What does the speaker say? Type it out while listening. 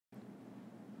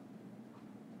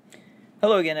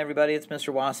Hello again, everybody. It's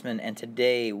Mr. Wassman, and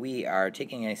today we are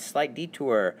taking a slight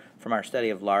detour from our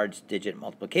study of large digit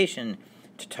multiplication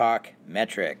to talk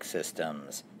metric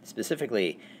systems,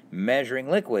 specifically measuring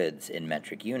liquids in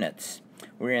metric units.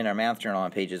 We're in our math journal on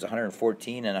pages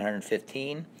 114 and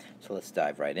 115, so let's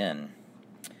dive right in.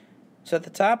 So at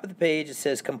the top of the page it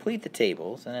says complete the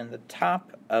tables, and in the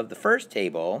top of the first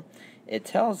table it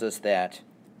tells us that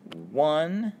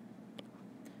 1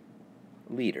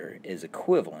 liter is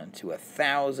equivalent to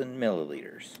 1,000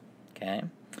 milliliters. Okay?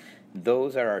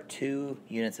 Those are our two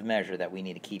units of measure that we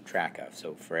need to keep track of.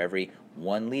 So for every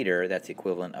 1 liter, that's the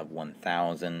equivalent of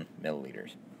 1,000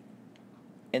 milliliters.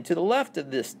 And to the left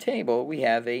of this table, we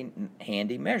have a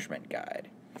handy measurement guide,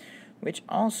 which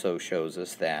also shows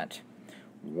us that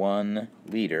 1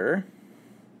 liter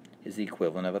is the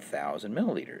equivalent of 1,000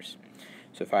 milliliters.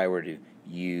 So if I were to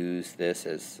use this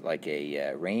as like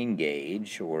a rain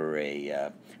gauge or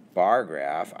a bar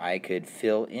graph, I could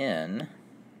fill in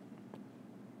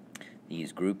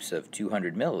these groups of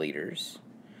 200 milliliters,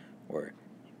 or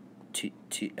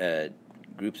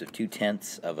groups of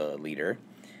 2/10 of a liter,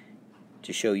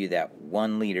 to show you that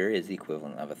 1 liter is the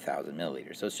equivalent of 1,000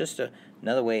 milliliters. So it's just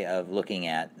another way of looking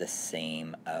at the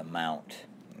same amount.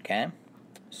 Okay?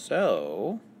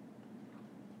 So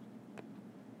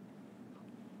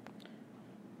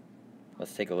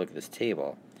let's take a look at this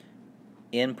table.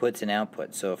 Inputs and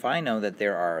outputs. So if I know that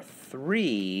there are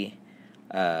 3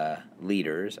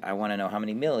 liters, I want to know how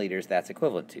many milliliters that's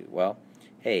equivalent to. Well,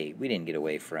 hey, we didn't get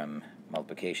away from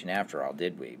multiplication after all,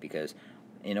 did we? Because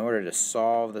in order to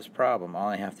solve this problem, all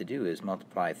I have to do is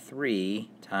multiply 3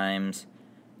 times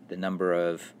the number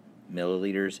of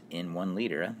milliliters in 1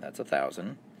 liter, that's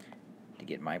 1,000, to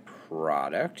get my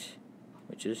product,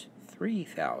 which is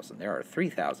 3,000. There are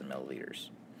 3,000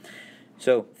 milliliters.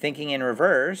 So thinking in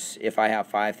reverse, if I have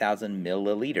 5,000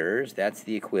 milliliters, that's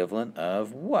the equivalent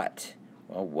of what?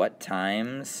 Well, what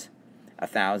times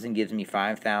 1,000 gives me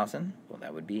 5,000? Well,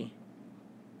 that would be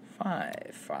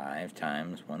 5. 5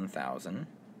 times 1,000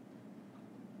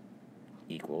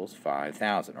 equals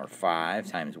 5,000. Or 5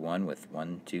 times 1 with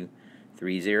 1, 2,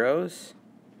 3 zeros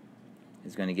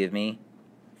is going to give me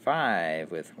 5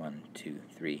 with 1, 2,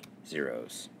 3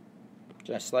 zeros.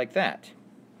 Just like that.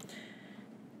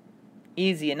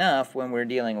 Easy enough when we're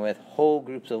dealing with whole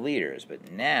groups of liters,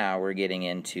 but now we're getting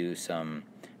into some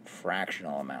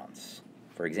fractional amounts.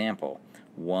 For example,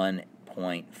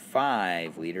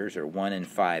 1.5 liters, or 1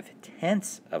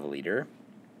 5/10 of a liter,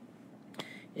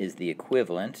 is the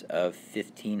equivalent of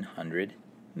 1,500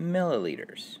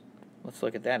 milliliters. Let's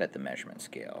look at that at the measurement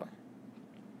scale.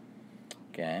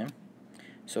 Okay,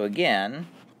 so again,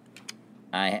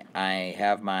 I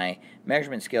have my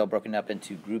measurement scale broken up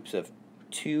into groups of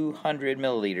 200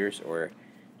 milliliters, or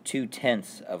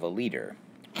 2/10 of a liter.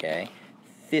 Okay,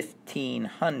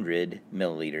 1,500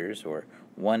 milliliters, or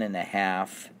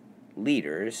 1.5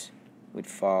 liters, would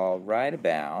fall right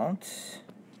about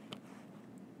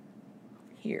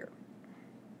here.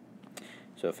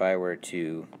 So if I were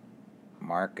to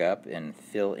mark up and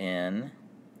fill in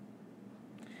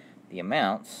the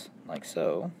amounts like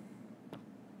so,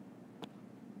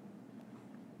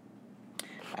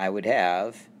 I would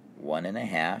have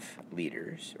 1.5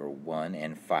 liters, or 1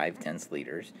 5/10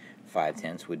 liters.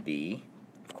 5/10 would be,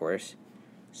 of course,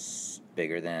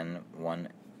 bigger than 1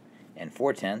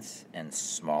 4/10 and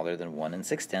smaller than 1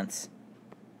 6/10,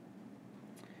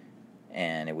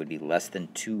 and it would be less than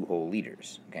 2 whole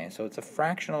liters. Okay, so it's a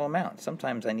fractional amount.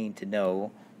 Sometimes I need to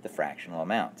know the fractional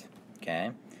amount.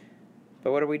 Okay,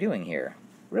 but what are we doing here?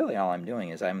 Really, all I'm doing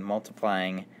is I'm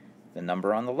multiplying the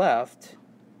number on the left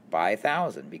by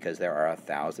 1,000, because there are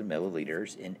 1,000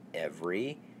 milliliters in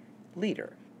every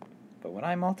liter. But when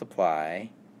I multiply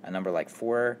a number like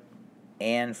 4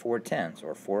 4/10,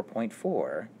 or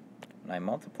 4.4, when I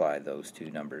multiply those two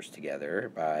numbers together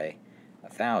by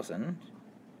 1,000,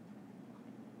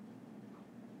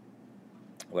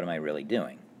 what am I really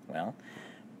doing? Well,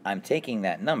 I'm taking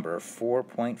that number,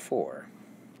 4.4,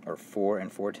 or 4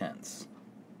 4/10,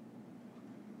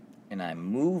 and I'm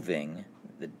moving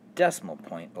the decimal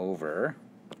point over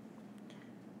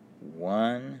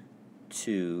 1,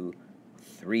 2,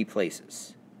 3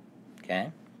 places.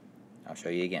 Okay? I'll show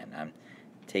you again. I'm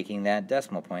taking that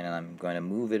decimal point and I'm going to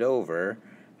move it over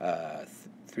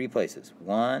 3 places.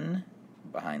 1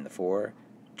 behind the 4,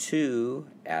 2,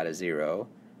 add a 0,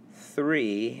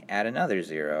 3, add another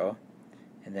 0,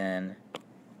 and then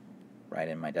right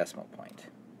in my decimal point.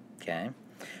 Okay?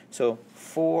 So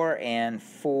 4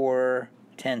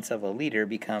 4/10 of a liter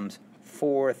becomes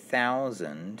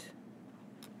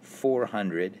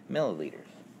 4,400 milliliters.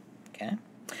 Okay?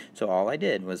 So all I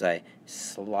did was I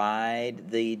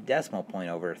slide the decimal point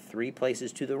over 3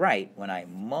 places to the right when I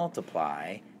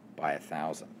multiply by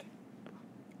 1,000.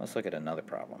 Let's look at another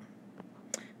problem.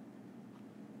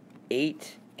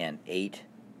 8 and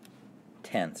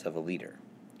 8/10 of a liter.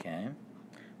 Okay?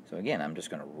 So again, I'm just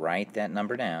going to write that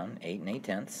number down, 8 and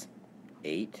 8/10,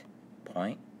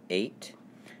 8.8.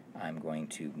 I'm going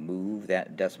to move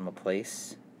that decimal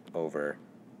place over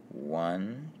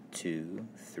 1, 2,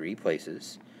 3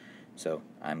 places. So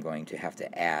I'm going to have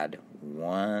to add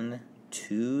 1,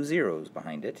 2 zeros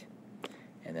behind it.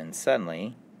 And then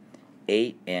suddenly,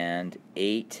 8 and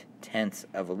 8/10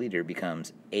 of a liter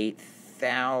becomes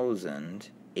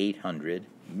 8,800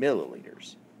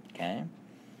 milliliters. Okay?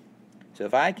 So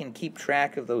if I can keep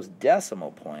track of those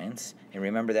decimal points, and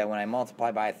remember that when I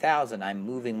multiply by 1,000, I'm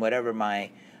moving whatever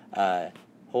my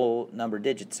whole number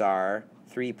digits are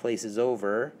 3 places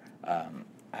over,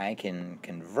 I can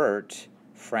convert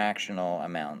fractional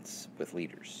amounts with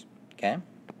liters. Okay?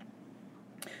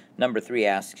 Number 3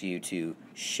 asks you to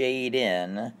shade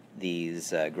in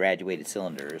these graduated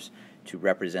cylinders to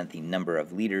represent the number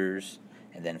of liters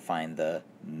and then find the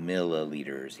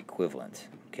milliliters equivalent.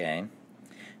 Okay?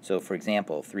 So for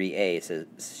example, 3A says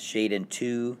shade in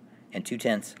 2 and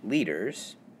 2/10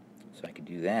 liters. So I could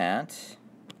do that.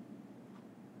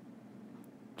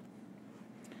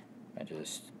 I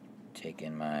just take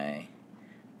in my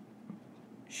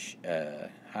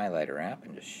highlighter app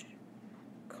and just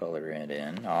color it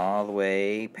in all the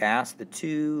way past the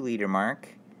 2 liter mark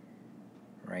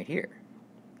right here.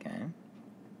 Okay.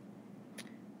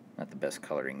 Not the best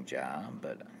coloring job,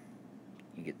 but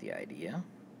you get the idea.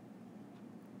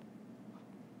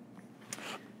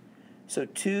 So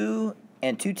 2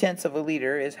 and 2/10 of a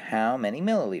liter is how many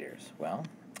milliliters? Well,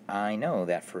 I know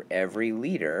that for every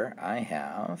liter I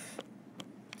have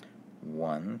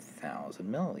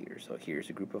 1,000 milliliters. So here's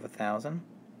a group of 1,000,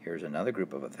 here's another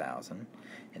group of 1,000,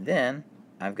 and then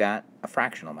I've got a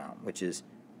fractional amount, which is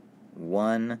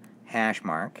 1 hash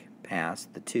mark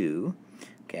past the 2.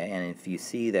 Okay, and if you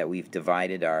see that we've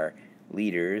divided our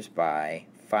liters by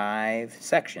 5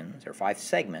 sections, or 5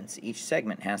 segments, each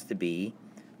segment has to be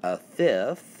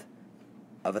 1/5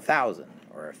 of 1,000,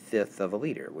 or 1/5 of a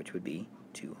liter, which would be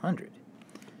 200.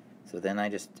 So then I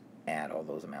just add all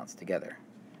those amounts together.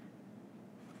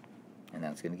 And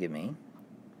that's going to give me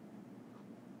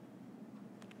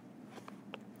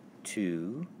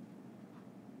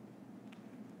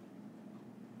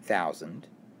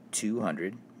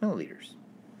 2,200 milliliters.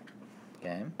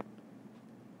 Okay?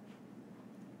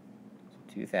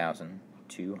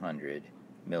 2,200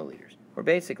 milliliters. Or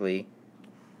basically,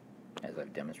 as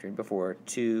I've demonstrated before,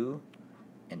 2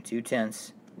 and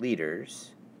 2/10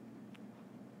 liters,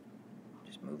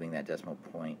 just moving that decimal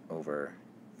point over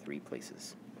 3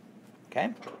 places.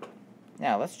 Okay?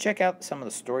 Now, let's check out some of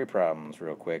the story problems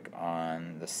real quick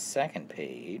on the second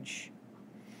page.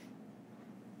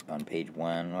 On page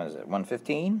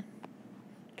 115?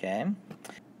 Okay.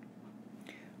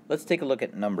 Let's take a look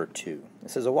at number 2.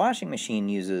 It says a washing machine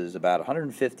uses about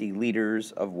 150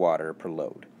 liters of water per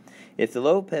load. If the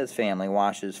Lopez family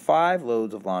washes 5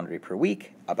 loads of laundry per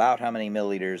week, about how many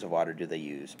milliliters of water do they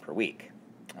use per week?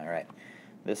 All right.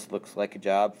 This looks like a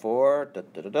job for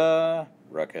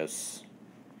Ruckus.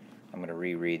 I'm going to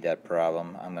reread that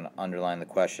problem. I'm going to underline the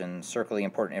question, circle the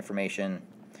important information,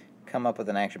 come up with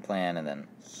an action plan, and then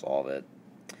solve it.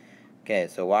 Okay,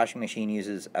 so washing machine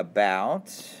uses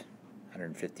about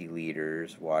 150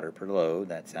 liters water per load.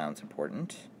 That sounds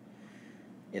important.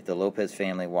 If the Lopez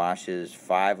family washes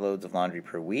 5 loads of laundry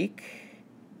per week,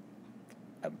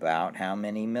 about how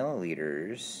many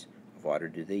milliliters of water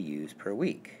do they use per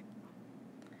week?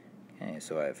 Okay,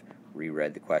 so I've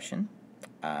reread the question.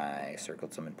 I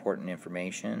circled some important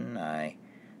information. I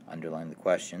underlined the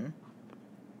question.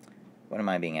 What am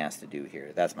I being asked to do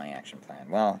here? That's my action plan.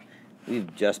 Well,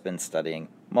 we've just been studying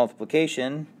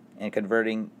multiplication and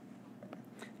converting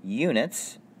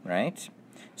units, right?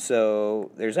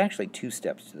 So there's actually 2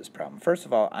 steps to this problem. First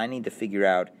of all, I need to figure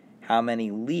out how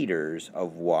many liters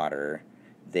of water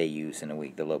they use in a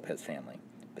week, the Lopez family.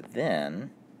 But then,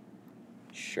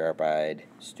 sharp-eyed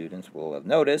students will have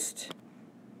noticed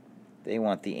they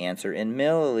want the answer in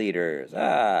milliliters.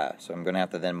 So I'm going to have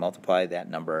to then multiply that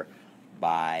number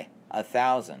by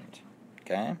 1,000.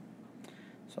 Okay?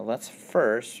 So let's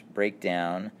first break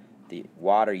down the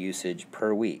water usage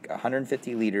per week.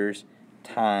 150 liters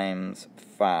times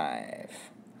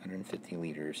 5. 150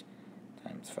 liters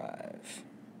times 5.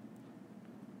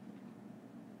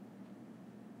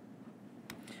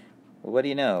 Well, what do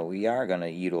you know? We are going to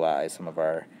utilize some of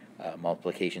our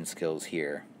multiplication skills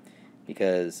here,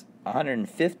 because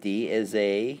 150 is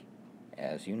a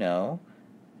as you know,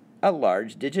 a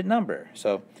large digit number.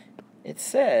 So it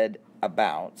said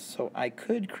about, so I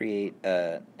could create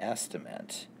an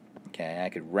estimate. Okay, I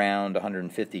could round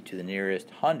 150 to the nearest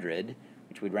 100,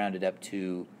 which would round it up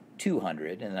to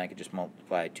 200, and then I could just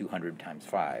multiply 200 times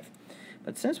 5.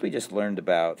 But since we just learned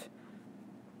about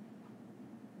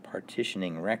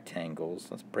partitioning rectangles,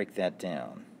 let's break that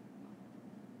down.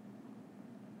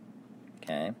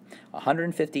 Okay,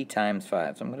 150 times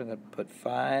 5. So I'm going to put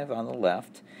 5 on the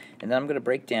left, and then I'm going to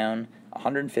break down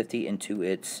 150 into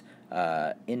its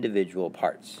individual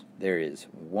parts. There is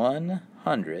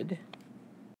 100,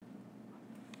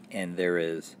 and there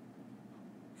is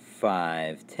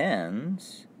 5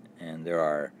 tens, and there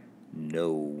are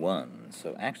no ones.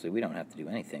 So actually, we don't have to do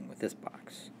anything with this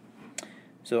box.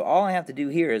 So all I have to do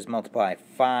here is multiply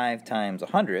 5 times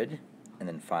 100, and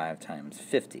then 5 times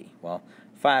 50. Well,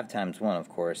 5 times 1, of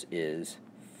course, is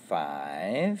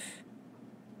 5.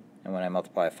 And when I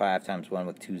multiply 5 times 1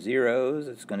 with 2 zeros,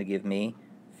 it's going to give me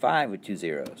 5 with 2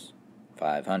 zeros,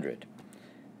 500.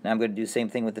 Now I'm going to do the same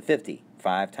thing with the 50.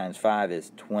 5 times 5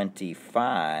 is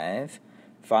 25.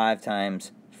 5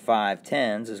 times 5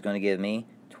 tens is going to give me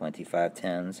 25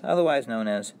 tens, otherwise known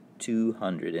as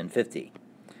 250.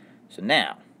 So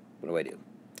now, what do?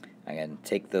 I'm going to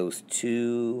take those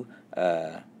two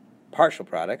partial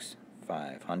products,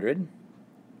 500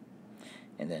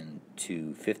 and then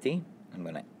 250. I'm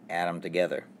going to add them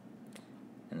together,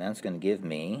 and that's going to give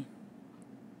me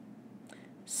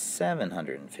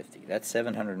 750. That's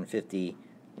 750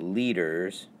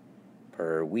 liters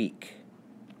per week.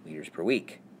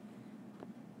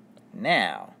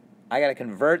 Now, I got to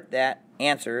convert that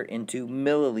answer into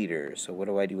milliliters. So what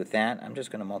do I do with that? I'm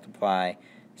just going to multiply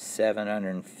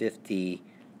 750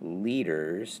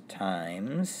 liters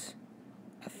times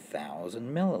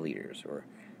 1,000 milliliters, or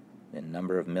the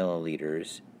number of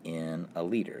milliliters in a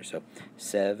liter. So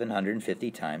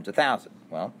 750 times 1,000.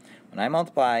 Well, when I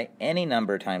multiply any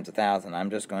number times 1,000, I'm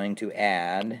just going to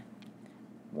add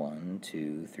 1,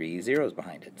 2, 3 zeros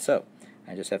behind it. So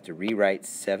I just have to rewrite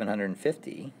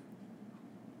 750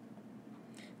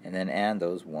 and then add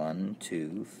those 1,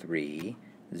 2, 3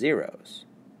 zeros.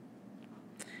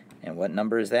 And what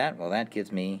number is that? Well, that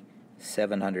gives me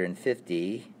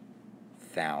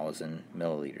 750,000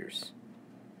 milliliters.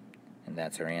 And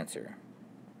that's our answer.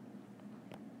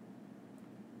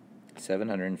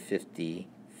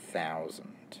 750,000.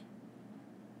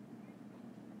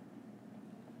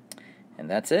 And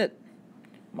that's it.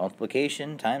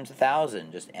 Multiplication times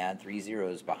 1,000. Just add 3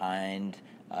 zeros behind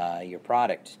your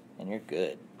product, and you're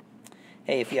good.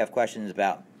 Hey, if you have questions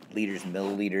about liters and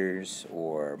milliliters,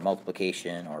 or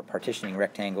multiplication, or partitioning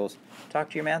rectangles, talk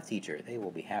to your math teacher. They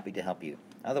will be happy to help you.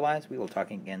 Otherwise, we will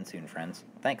talk again soon, friends.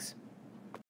 Thanks.